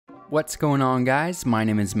What's going on, guys? My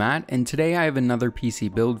name is Matt, and today I have another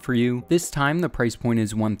PC build for you. This time the price point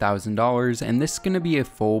is $1,000, and this is going to be a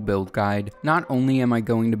full build guide. Not only am I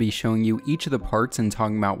going to be showing you each of the parts and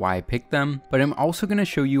talking about why I picked them, but I'm also going to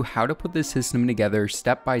show you how to put this system together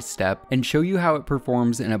step by step and show you how it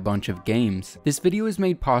performs in a bunch of games. This video is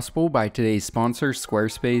made possible by today's sponsor,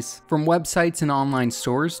 Squarespace. From websites and online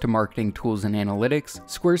stores to marketing tools and analytics,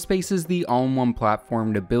 Squarespace is the all-in-one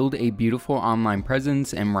platform to build a beautiful online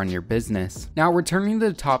presence and run your business. Now, returning to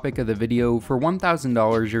the topic of the video, for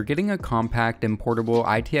 $1,000 you're getting a compact and portable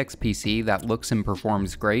ITX PC that looks and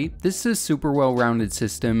performs great. This is a super well-rounded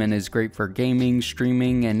system and is great for gaming,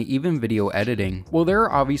 streaming, and even video editing. While there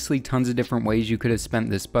are obviously tons of different ways you could have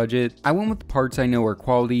spent this budget, I went with parts I know are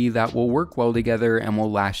quality that will work well together and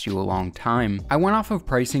will last you a long time. I went off of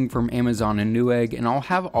pricing from Amazon and Newegg, and I'll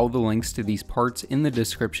have all the links to these parts in the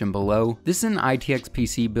description below. This is an ITX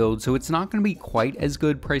PC build, so it's not going to be quite as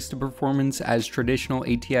good price to performance as traditional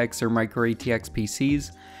ATX or micro ATX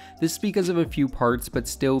PCs. This is because of a few parts, but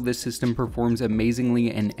still this system performs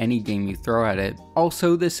amazingly in any game you throw at it.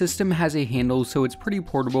 Also, this system has a handle, so it's pretty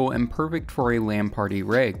portable and perfect for a LAN party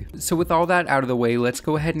rig. So with all that out of the way, let's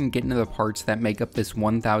go ahead and get into the parts that make up this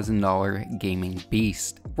 $1,000 gaming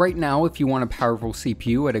beast. Right now, if you want a powerful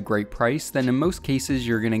CPU at a great price, then in most cases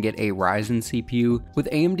you're going to get a Ryzen CPU. With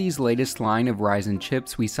AMD's latest line of Ryzen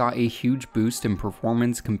chips, we saw a huge boost in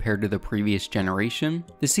performance compared to the previous generation.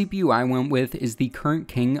 The CPU I went with is the current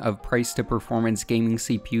king of price to performance gaming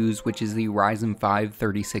CPUs, which is the Ryzen 5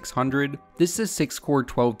 3600. This is a 6-core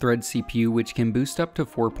 12-thread CPU which can boost up to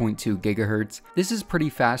 4.2 GHz. This is pretty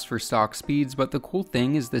fast for stock speeds, but the cool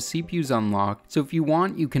thing is the CPU's unlocked, so if you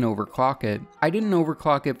want you can overclock it. I didn't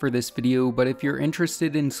overclock it for this video, but if you're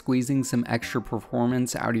interested in squeezing some extra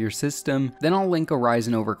performance out of your system, then I'll link a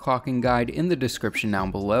Ryzen overclocking guide in the description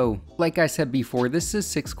down below. Like I said before, this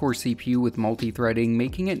is a 6-core CPU with multi-threading,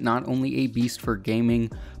 making it not only a beast for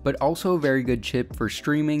gaming, but also a very good chip for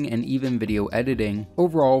streaming and even video editing.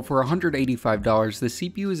 Overall, for $185, the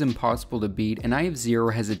CPU is impossible to beat, and I have zero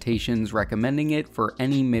hesitations recommending it for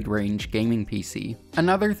any mid-range gaming PC.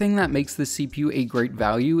 Another thing that makes the CPU a great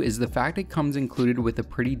value is the fact it comes included with a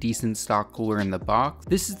pretty decent stock cooler in the box.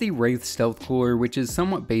 This is the Wraith Stealth Cooler, which is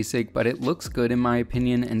somewhat basic, but it looks good in my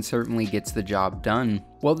opinion and certainly gets the job done.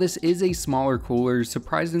 While this is a smaller cooler,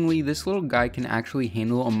 surprisingly this little guy can actually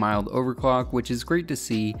handle a mild overclock, which is great to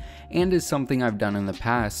see and is something I've done in the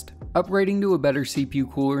past. Upgrading to a better CPU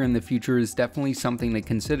cooler in the future is definitely something to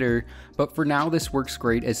consider, but for now this works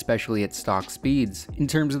great, especially at stock speeds. In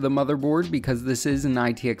terms of the motherboard, because this is an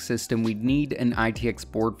ITX system, we'd need an ITX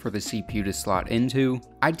board for the CPU to slot into.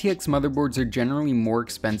 ITX motherboards are generally more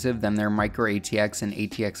expensive than their micro ATX and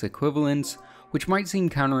ATX equivalents, which might seem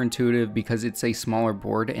counterintuitive because it's a smaller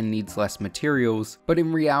board and needs less materials, but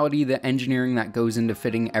in reality the engineering that goes into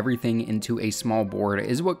fitting everything into a small board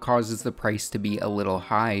is what causes the price to be a little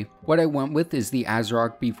high. What I went with is the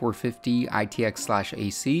ASRock B450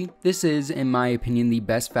 ITX/AC. This is, in my opinion, the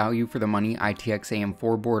best value for the money ITX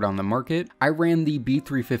AM4 board on the market. I ran the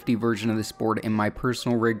B350 version of this board in my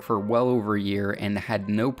personal rig for well over a year and had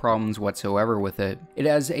no problems whatsoever with it. It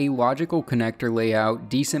has a logical connector layout,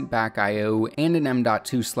 decent back I/O, and an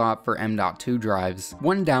M.2 slot for M.2 drives.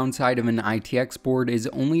 One downside of an ITX board is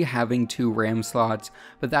only having 2 RAM slots,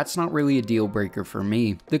 but that's not really a deal breaker for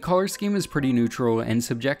me. The color scheme is pretty neutral, and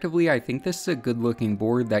subjectively I think this is a good looking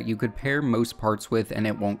board that you could pair most parts with and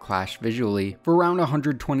it won't clash visually. For around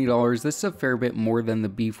 $120, this is a fair bit more than the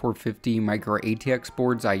B450 micro ATX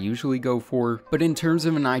boards I usually go for, but in terms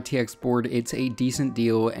of an ITX board it's a decent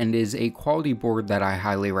deal and is a quality board that I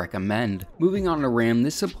highly recommend. Moving on to RAM,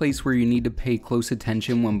 this is a place where you need to pay close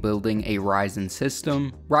attention when building a Ryzen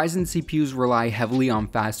system. Ryzen CPUs rely heavily on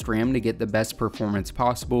fast RAM to get the best performance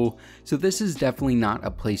possible, so this is definitely not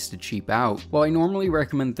a place to cheap out. While I normally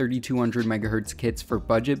recommend 3200 MHz kits for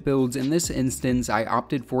budget builds, in this instance I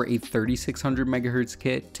opted for a 3600 MHz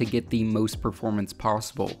kit to get the most performance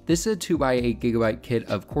possible. This is a 2x8GB kit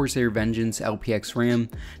of Corsair Vengeance LPX RAM.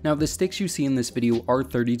 Now the sticks you see in this video are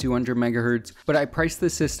 3200 MHz, but I priced the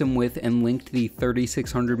system with and linked the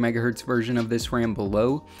 3600 MHz version of this RAM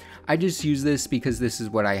below. I just use this because this is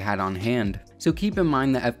what I had on hand. So keep in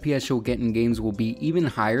mind the FPS you'll get in games will be even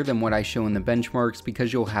higher than what I show in the benchmarks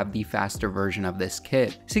because you'll have the faster version of this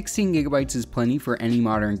kit. 16GB is plenty for any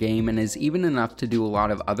modern game and is even enough to do a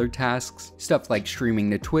lot of other tasks. Stuff like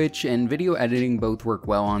streaming to Twitch and video editing both work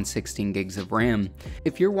well on 16 gigs of RAM.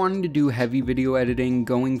 If you're wanting to do heavy video editing,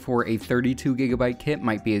 going for a 32GB kit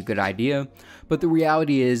might be a good idea, but the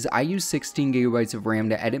reality is I use 16GB of RAM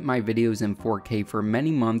to edit my videos in 4K for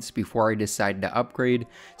many months before I decided to upgrade,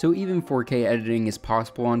 so even 4K editing is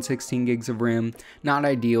possible on 16 gigs of RAM. Not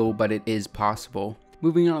ideal, but it is possible.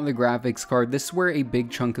 Moving on to the graphics card, this is where a big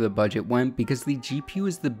chunk of the budget went because the GPU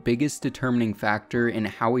is the biggest determining factor in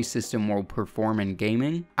how a system will perform in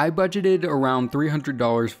gaming. I budgeted around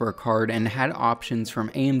 $300 for a card and had options from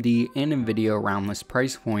AMD and Nvidia around this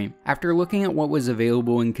price point. After looking at what was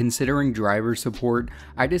available and considering driver support,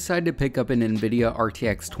 I decided to pick up an Nvidia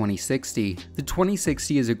RTX 2060. The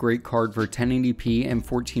 2060 is a great card for 1080p and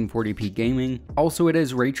 1440p gaming. Also, it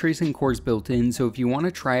has ray tracing cores built in, so if you want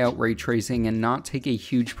to try out ray tracing and not take a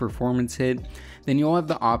huge performance hit, then you'll have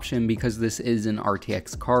the option because this is an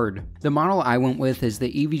RTX card. The model I went with is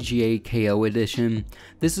the EVGA KO edition.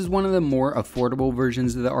 This is one of the more affordable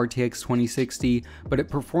versions of the RTX 2060, but it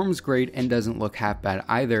performs great and doesn't look half bad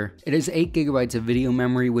either. It has 8GB of video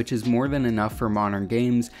memory, which is more than enough for modern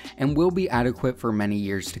games and will be adequate for many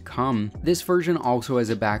years to come. This version also has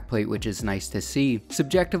a backplate, which is nice to see.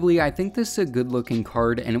 Subjectively, I think this is a good looking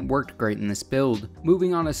card and it worked great in this build.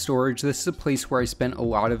 Moving on to storage, this is a place where I spent a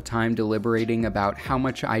lot of time deliberating about how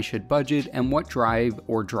much I should budget and what drive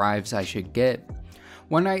or drives I should get.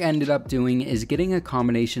 What I ended up doing is getting a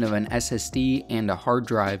combination of an SSD and a hard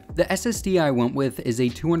drive. The SSD I went with is a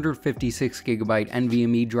 256GB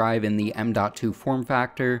NVMe drive in the M.2 form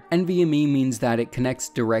factor. NVMe means that it connects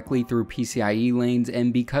directly through PCIe lanes,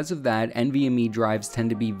 and because of that, NVMe drives tend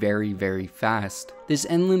to be very fast. This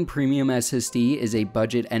Enlin Premium SSD is a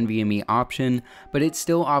budget NVMe option, but it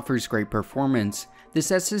still offers great performance. This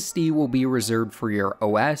SSD will be reserved for your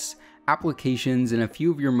OS, applications, and a few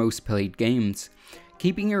of your most played games.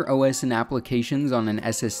 Keeping your OS and applications on an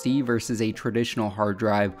SSD versus a traditional hard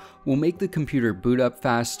drive will make the computer boot up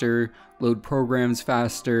faster, load programs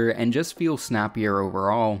faster, and just feel snappier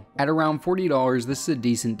overall. At around $40, this is a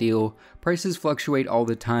decent deal. Prices fluctuate all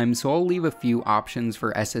the time, so I'll leave a few options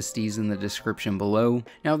for SSDs in the description below.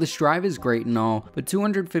 Now, this drive is great and all, but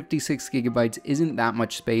 256GB isn't that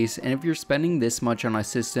much space, and if you're spending this much on a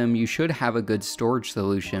system, you should have a good storage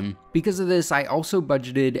solution. Because of this, I also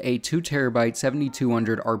budgeted a 2TB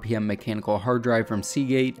 7200 RPM mechanical hard drive from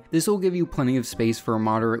Seagate. This will give you plenty of space for a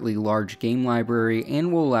moderately large game library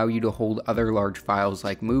and will allow you to hold other large files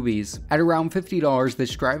like movies. At around $50,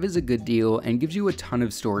 this drive is a good deal and gives you a ton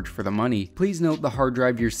of storage for the money. Please note the hard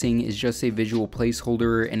drive you're seeing is just a visual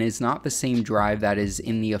placeholder and is not the same drive that is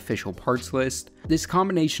in the official parts list. This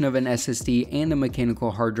combination of an SSD and a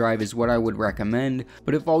mechanical hard drive is what I would recommend,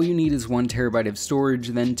 but if all you need is 1TB of storage,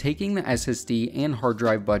 then taking the SSD and hard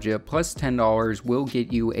drive budget plus $10 will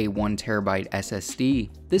get you a 1TB SSD.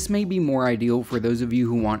 This may be more ideal for those of you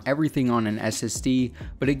who want everything on an SSD,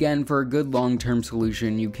 but again, for a good long-term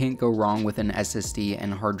solution, you can't go wrong with an SSD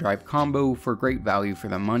and hard drive combo for great value for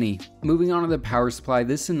the money. Moving on to the power supply,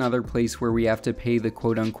 this is another place where we have to pay the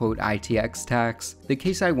quote-unquote ITX tax. The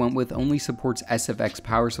case I went with only supports SFX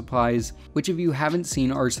power supplies, which if you haven't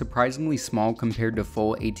seen are surprisingly small compared to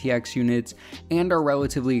full ATX units and are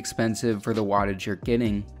relatively expensive for the wattage you're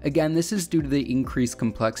getting. Again, this is due to the increased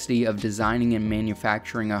complexity of designing and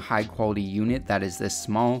manufacturing a high quality unit that is this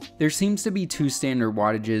small. There seems to be two standard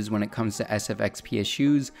wattages when it comes to SFX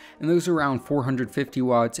PSUs, and those are around 450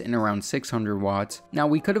 watts and around 600 watts. Now,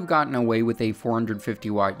 we could have gotten away with a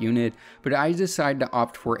 450 watt unit, but I decided to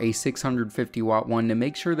opt for a 650 watt one to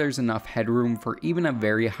make sure there's enough headroom for even a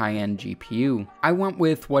very high-end GPU. I went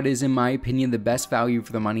with what is in my opinion the best value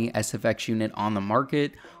for the money SFX unit on the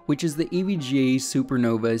market, which is the EVGA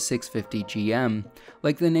Supernova 650GM.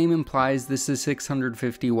 Like the name implies, this is a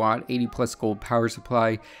 650 watt 80 plus gold power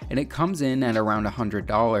supply, and it comes in at around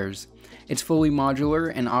 $100. It's fully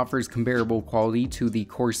modular and offers comparable quality to the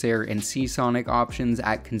Corsair and Seasonic options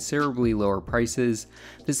at considerably lower prices.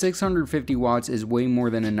 The 650 watts is way more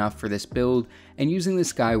than enough for this build, and using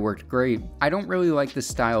this guy worked great. I don't really like the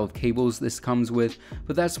style of cables this comes with,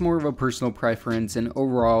 but that's more of a personal preference, and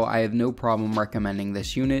overall I have no problem recommending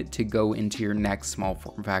this unit to go into your next small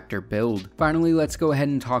form factor build. Finally, let's go ahead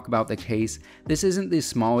and talk about the case. This isn't the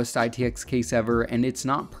smallest ITX case ever, and it's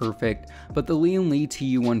not perfect, but the Lian Li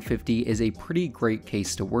TU150 is a pretty great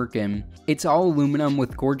case to work in. It's all aluminum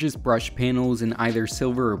with gorgeous brush panels in either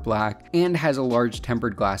silver or black, and has a large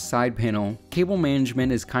tempered glass side panel. Cable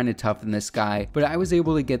management is kinda tough in this guy, but I was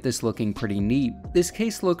able to get this looking pretty neat. This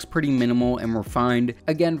case looks pretty minimal and refined.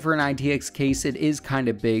 Again, for an ITX case, it is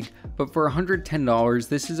kinda big, but for $110,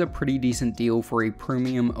 this is a pretty decent deal for a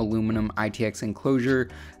premium aluminum ITX enclosure,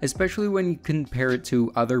 especially when you compare it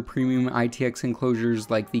to other premium ITX enclosures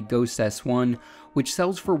like the Ghost S1, which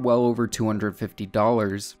sells for well over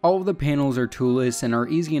 $250. All of the panels are toolless and are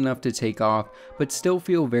easy enough to take off, but still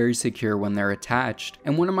feel very secure when they're attached.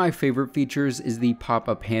 And one of my favorite features is the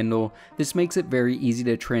pop-up handle. This makes makes it very easy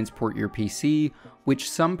to transport your PC,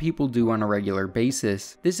 which some people do on a regular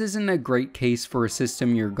basis. This isn't a great case for a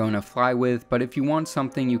system you're going to fly with, but if you want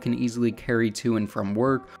something you can easily carry to and from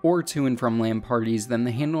work or to and from LAN parties, then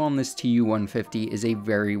the handle on this TU-150 is a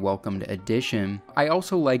very welcomed addition. I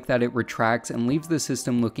also like that it retracts and leaves the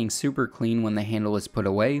system looking super clean when the handle is put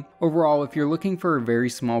away. Overall, if you're looking for a very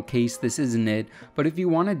small case, this isn't it, but if you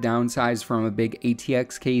want to downsize from a big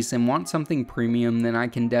ATX case and want something premium, then I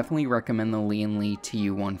can definitely recommend the LAKEY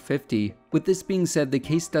TU-150. With this being said, the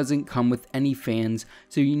case doesn't come with any fans,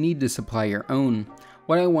 so you need to supply your own.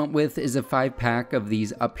 What I went with is a 5-pack of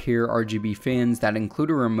these up here RGB fans that include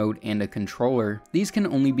a remote and a controller. These can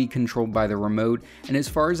only be controlled by the remote, and as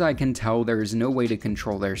far as I can tell, there is no way to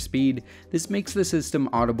control their speed. This makes the system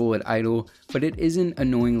audible at idle, but it isn't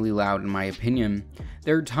annoyingly loud in my opinion.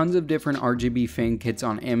 There are tons of different RGB fan kits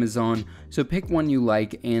on Amazon, so pick one you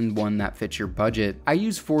like and one that fits your budget. I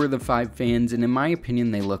use 4 of the 5 fans, and in my opinion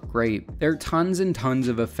they look great. There are tons and tons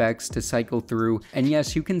of effects to cycle through, and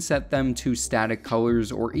yes, you can set them to static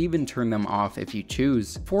colors or even turn them off if you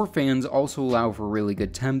choose. 4 fans also allow for really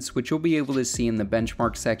good temps, which you'll be able to see in the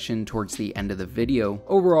benchmark section towards the end of the video.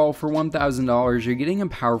 Overall, for $1,000, you're getting a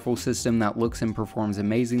powerful system that looks and performs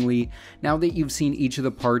amazingly. Now that you've seen each of the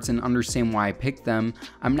parts and understand why I picked them,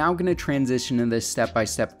 I'm now going to transition to this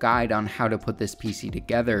step-by-step guide on how to put this PC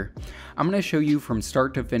together. I'm going to show you from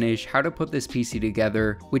start to finish how to put this PC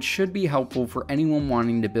together, which should be helpful for anyone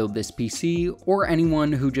wanting to build this PC or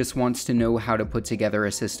anyone who just wants to know how to put together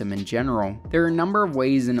a system in general. There are a number of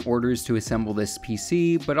ways and orders to assemble this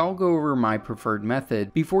PC, but I'll go over my preferred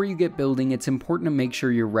method. Before you get building, it's important to make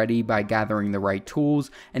sure you're ready by gathering the right tools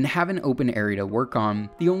and have an open area to work on.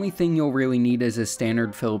 The only thing you'll really need is a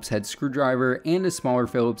standard Phillips head screwdriver and a smaller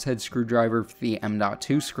Phillips head screwdriver for the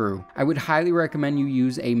M.2 screw. I would highly recommend you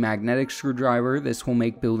use a magnetic screwdriver. This will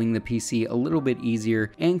make building the PC a little bit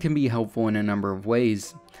easier and can be helpful in a number of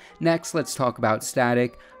ways. Next, let's talk about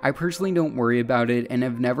static. I personally don't worry about it and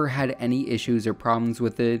have never had any issues or problems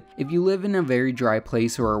with it. If you live in a very dry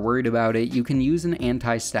place or are worried about it, you can use an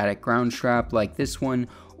anti-static ground strap like this one,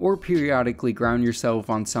 or periodically ground yourself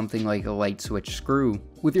on something like a light switch screw.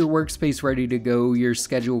 With your workspace ready to go, your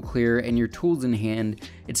schedule clear, and your tools in hand,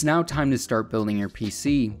 it's now time to start building your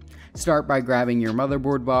PC. Start by grabbing your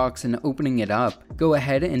motherboard box and opening it up. Go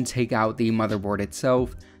ahead and take out the motherboard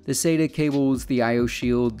itself, the SATA cables, the I/O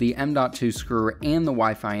shield, the M.2 screw, and the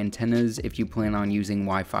Wi-Fi antennas if you plan on using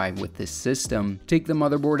Wi-Fi with this system. Take the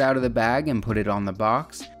motherboard out of the bag and put it on the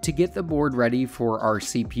box. To get the board ready for our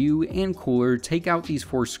CPU and cooler, take out these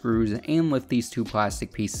 4 screws and lift these 2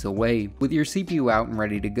 plastic pieces away. With your CPU out and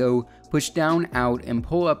ready to go, push down, out, and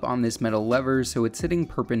pull up on this metal lever so it's sitting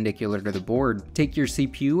perpendicular to the board. Take your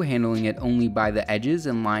CPU, handling it only by the edges,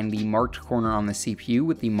 and line the marked corner on the CPU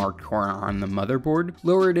with the marked corner on the motherboard.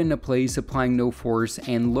 Lower it into place, applying no force,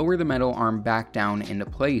 and lower the metal arm back down into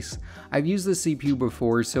place. I've used the CPU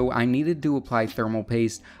before, so I needed to apply thermal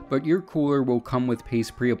paste, but your cooler will come with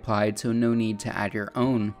paste pre-applied, so no need to add your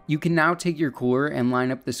own. You can now take your cooler and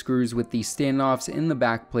line up the screws with the standoffs in the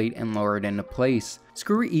back plate and lower it into place.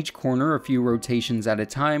 Screw each corner a few rotations at a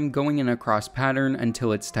time, going in a cross pattern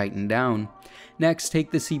until it's tightened down. Next,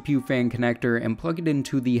 take the CPU fan connector and plug it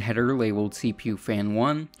into the header labeled CPU fan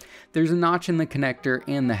 1. There's a notch in the connector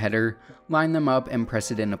and the header. Line them up and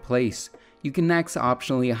press it into place. You can next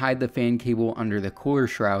optionally hide the fan cable under the cooler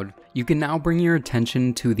shroud. You can now bring your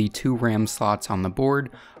attention to the 2 RAM slots on the board.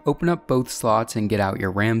 Open up both slots and get out your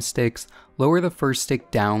RAM sticks. Lower the first stick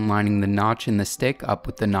down, lining the notch in the stick up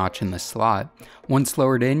with the notch in the slot. Once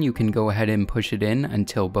lowered in, you can go ahead and push it in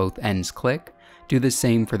until both ends click. Do the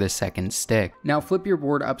same for the second stick. Now flip your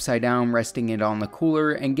board upside down, resting it on the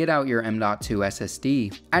cooler, and get out your M.2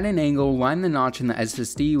 SSD. At an angle, line the notch in the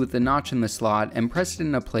SSD with the notch in the slot and press it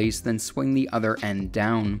into place, then swing the other end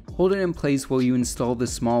down. Hold it in place while you install the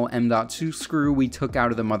small M.2 screw we took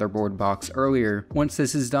out of the motherboard box earlier. Once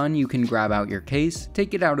this is done, you can grab out your case,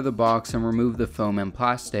 take it out of the box, and remove the foam and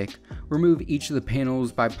plastic. Remove each of the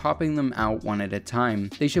panels by popping them out one at a time.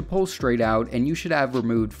 They should pull straight out, and you should have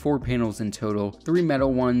removed 4 panels in total, 3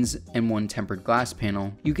 metal ones and 1 tempered glass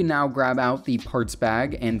panel. You can now grab out the parts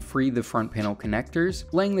bag and free the front panel connectors.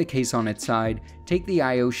 Laying the case on its side, take the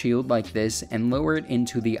I/O shield like this and lower it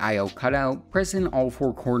into the I/O cutout. Press in all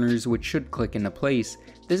 4 corners, which should click into place.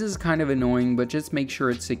 This is kind of annoying, but just make sure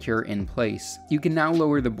it's secure in place. You can now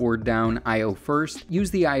lower the board down, I/O first. Use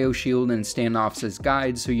the I/O shield and standoffs as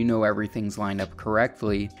guides so you know everything's lined up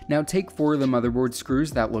correctly. Now take 4 of the motherboard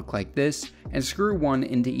screws that look like this and screw 1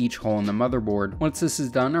 into each hole in the motherboard. Once this is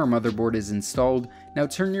done, our motherboard is installed. Now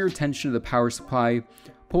turn your attention to the power supply.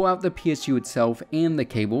 Pull out the PSU itself and the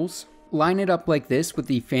cables. Line it up like this with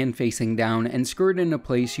the fan facing down and screw it into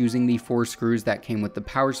place using the 4 screws that came with the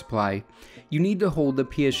power supply. You need to hold the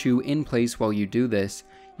PSU in place while you do this.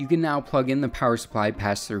 You can now plug in the power supply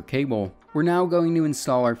pass-through cable. We're now going to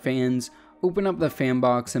install our fans. Open up the fan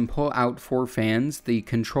box and pull out 4 fans, the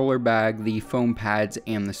controller bag, the foam pads,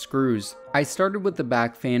 and the screws. I started with the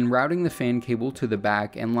back fan, routing the fan cable to the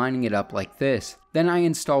back and lining it up like this. Then I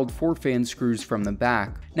installed 4 fan screws from the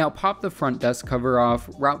back. Now pop the front dust cover off,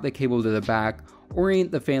 route the cable to the back,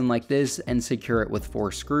 orient the fan like this, and secure it with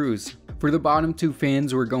 4 screws. For the bottom 2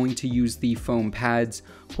 fans, we're going to use the foam pads.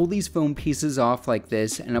 Pull these foam pieces off like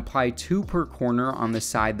this and apply 2 per corner on the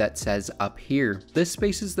side that says up here. This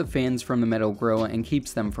spaces the fans from the metal grill and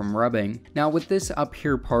keeps them from rubbing. Now with this up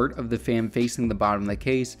here part of the fan facing the bottom of the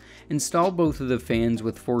case, install both of the fans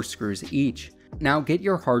with 4 screws each. Now get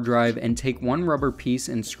your hard drive and take 1 rubber piece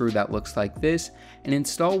and screw that looks like this and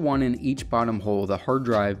install 1 in each bottom hole of the hard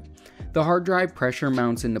drive. The hard drive pressure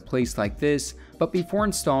mounts into place like this, but before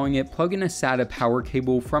installing it, plug in a SATA power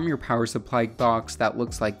cable from your power supply box that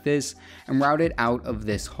looks like this and route it out of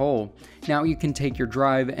this hole. Now you can take your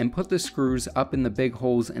drive and put the screws up in the big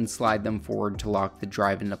holes and slide them forward to lock the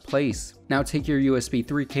drive into place. Now take your USB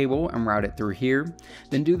 3 cable and route it through here.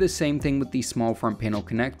 Then do the same thing with the small front panel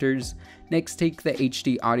connectors. Next, take the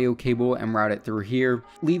HD audio cable and route it through here.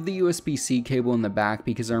 Leave the USB-C cable in the back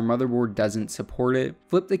because our motherboard doesn't support it.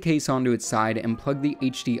 Flip the case onto its side and plug the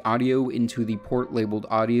HD audio into the port labeled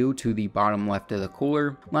audio to the bottom left of the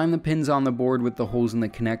cooler. Line the pins on the board with the holes in the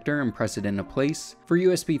connector and press it into place. For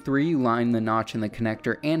USB 3, line the notch in the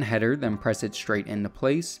connector and header, then press it straight into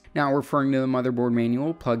place. Now referring to the motherboard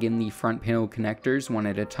manual, plug in the front panel connectors one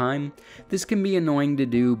at a time. This can be annoying to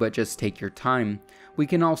do, but just take your time. We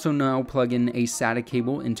can also now plug in a SATA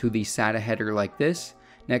cable into the SATA header like this.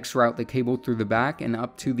 Next, route the cable through the back and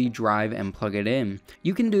up to the drive and plug it in.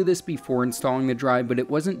 You can do this before installing the drive, but it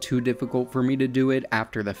wasn't too difficult for me to do it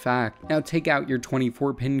after the fact. Now take out your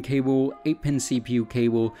 24-pin cable, 8-pin CPU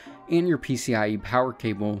cable, and your PCIe power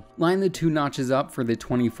cable. Line the 2 notches up for the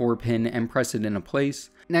 24-pin and press it into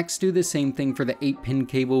place. Next, do the same thing for the 8-pin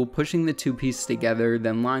cable, pushing the 2 pieces together,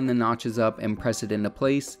 then line the notches up and press it into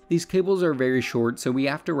place. These cables are very short, so we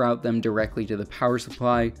have to route them directly to the power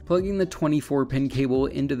supply, plugging the 24-pin cable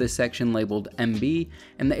into the section labeled MB,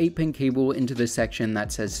 and the 8-pin cable into the section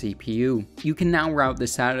that says CPU. You can now route the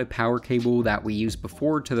SATA power cable that we used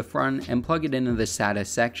before to the front and plug it into the SATA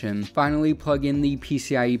section. Finally, plug in the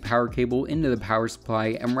PCIe power cable into the power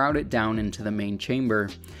supply and route it down into the main chamber.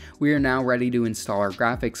 We are now ready to install our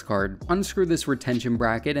graphics card. Unscrew this retention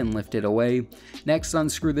bracket and lift it away. Next,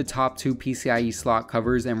 unscrew the top 2 PCIe slot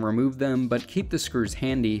covers and remove them, but keep the screws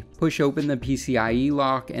handy. Push open the PCIe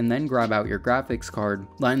lock and then grab out your graphics card.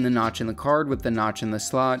 Line the notch in the card with the notch in the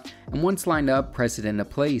slot, and once lined up, press it into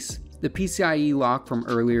place. The PCIe lock from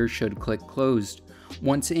earlier should click closed.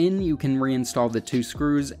 Once in, you can reinstall the 2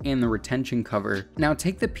 screws and the retention cover. Now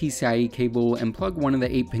take the PCIe cable and plug one of the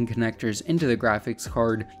 8-pin connectors into the graphics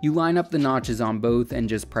card. You line up the notches on both and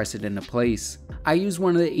just press it into place. I use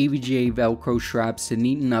one of the EVGA Velcro straps to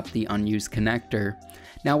neaten up the unused connector.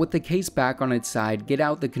 Now with the case back on its side, get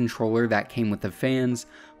out the controller that came with the fans.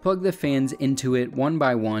 Plug the fans into it one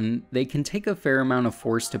by one. They can take a fair amount of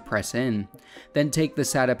force to press in. Then take the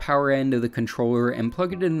SATA power end of the controller and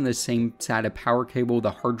plug it in the same SATA power cable the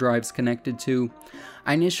hard drive's connected to.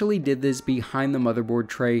 I initially did this behind the motherboard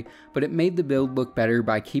tray, but it made the build look better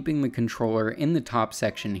by keeping the controller in the top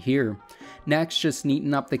section here. Next, just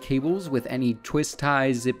neaten up the cables with any twist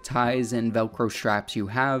ties, zip ties, and Velcro straps you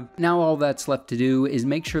have. Now all that's left to do is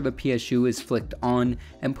make sure the PSU is flicked on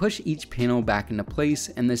and push each panel back into place,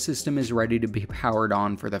 and the system is ready to be powered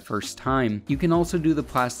on for the first time. You can also do the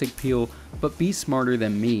plastic peel, but be smarter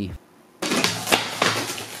than me.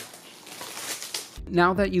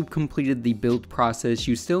 Now that you've completed the build process,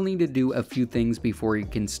 you still need to do a few things before you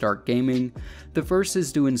can start gaming. The first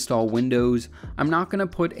is to install Windows. I'm not going to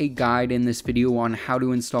put a guide in this video on how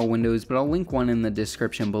to install Windows, but I'll link one in the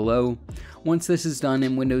description below. Once this is done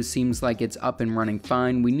and Windows seems like it's up and running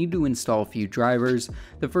fine, we need to install a few drivers.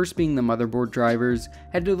 The first being the motherboard drivers.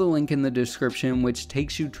 Head to the link in the description, which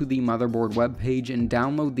takes you to the motherboard webpage, and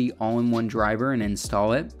download the all-in-one driver and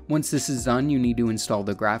install it. Once this is done, you need to install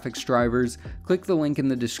the graphics drivers. Click the link in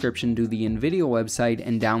the description to the NVIDIA website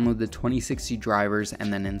and download the 2060 drivers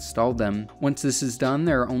and then install them. Once this is done,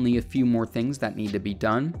 there are only a few more things that need to be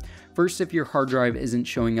done. First, if your hard drive isn't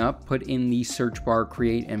showing up, put in the search bar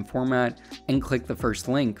create and format and click the first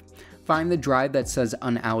link. Find the drive that says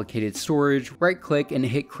unallocated storage, right click and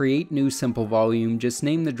hit create new simple volume, just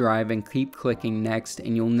name the drive and keep clicking next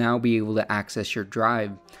and you'll now be able to access your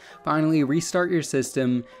drive. Finally, restart your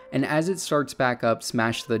system, and as it starts back up,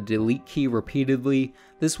 smash the delete key repeatedly.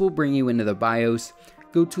 This will bring you into the BIOS.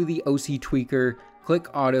 Go to the OC tweaker, click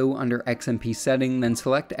auto under XMP setting, then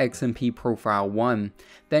select XMP profile 1,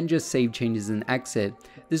 then just save changes and exit.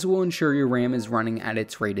 This will ensure your RAM is running at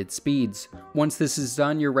its rated speeds. Once this is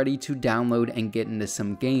done, you're ready to download and get into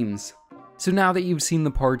some games. So now that you've seen the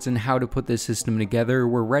parts and how to put this system together,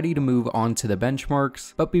 we're ready to move on to the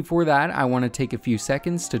benchmarks. But before that, I want to take a few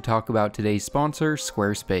seconds to talk about today's sponsor,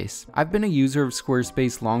 Squarespace. I've been a user of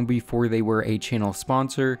Squarespace long before they were a channel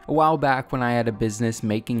sponsor. A while back when I had a business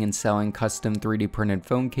making and selling custom 3D printed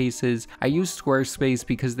phone cases, I used Squarespace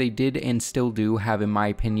because they did and still do have, in my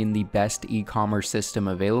opinion, the best e-commerce system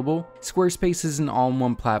available. Squarespace is an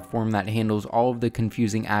all-in-one platform that handles all of the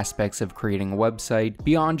confusing aspects of creating a website,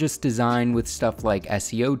 beyond just design, with stuff like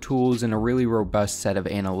SEO tools and a really robust set of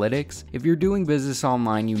analytics. If you're doing business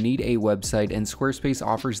online, you need a website, and Squarespace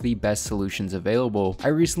offers the best solutions available. I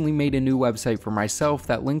recently made a new website for myself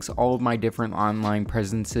that links all of my different online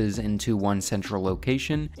presences into one central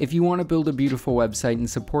location. If you want to build a beautiful website and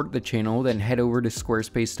support the channel, then head over to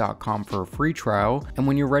squarespace.com for a free trial, and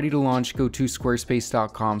when you're ready to launch, go to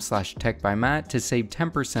squarespace.com/techbymatt to save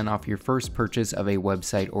 10% off your first purchase of a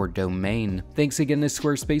website or domain. Thanks again to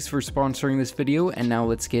Squarespace for sponsoring this video, and now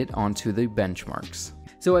let's get on to the benchmarks.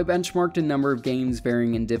 So I benchmarked a number of games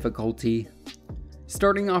varying in difficulty.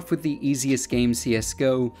 Starting off with the easiest game,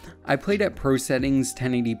 CSGO, I played at pro settings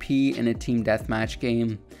 1080p in a team deathmatch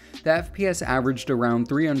game. The FPS averaged around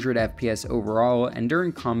 300 FPS overall, and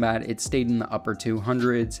during combat it stayed in the upper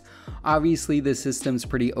 200s. Obviously the system's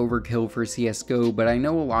pretty overkill for CSGO, but I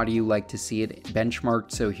know a lot of you like to see it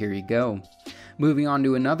benchmarked, so here you go. Moving on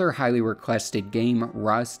to another highly requested game,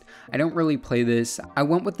 Rust. I don't really play this. I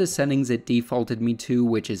went with the settings it defaulted me to,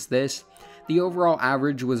 which is this. The overall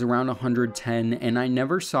average was around 110, and I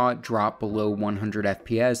never saw it drop below 100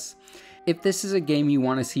 FPS. If this is a game you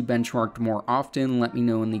want to see benchmarked more often, let me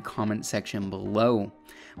know in the comment section below.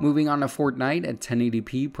 Moving on to Fortnite at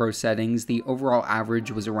 1080p pro settings, the overall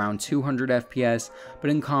average was around 200 FPS, but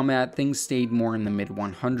in combat things stayed more in the mid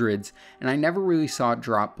 100s, and I never really saw it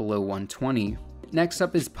drop below 120. Next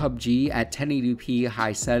up is PUBG at 1080p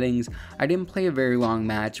high settings. I didn't play a very long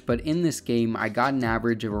match, but in this game I got an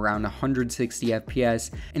average of around 160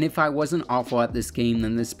 FPS, and if I wasn't awful at this game,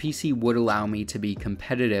 then this PC would allow me to be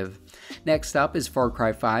competitive. Next up is Far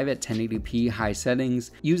Cry 5 at 1080p high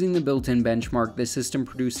settings. Using the built-in benchmark, the system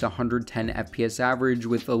produced 110 FPS average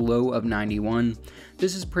with a low of 91.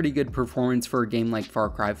 This is pretty good performance for a game like Far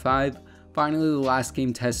Cry 5. Finally, the last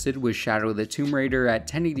game tested was Shadow of the Tomb Raider at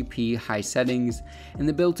 1080p high settings. In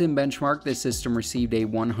the built-in benchmark, the system received a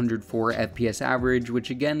 104 FPS average, which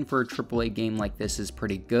again for a AAA game like this is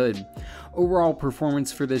pretty good. Overall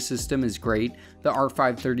performance for this system is great. The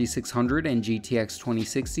R5 3600 and GTX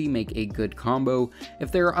 2060 make a good combo.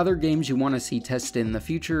 If there are other games you want to see tested in the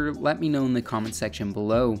future, let me know in the comment section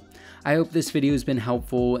below. I hope this video has been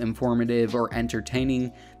helpful, informative, or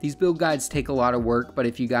entertaining. These build guides take a lot of work, but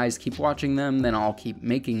if you guys keep watching them, then I'll keep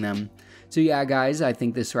making them. So yeah guys, I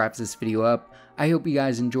think this wraps this video up. I hope you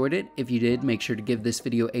guys enjoyed it. If you did, make sure to give this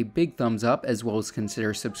video a big thumbs up, as well as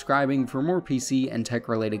consider subscribing for more PC and tech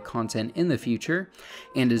related content in the future.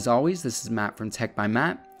 And as always, this is Matt from Tech by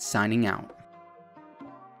Matt, signing out.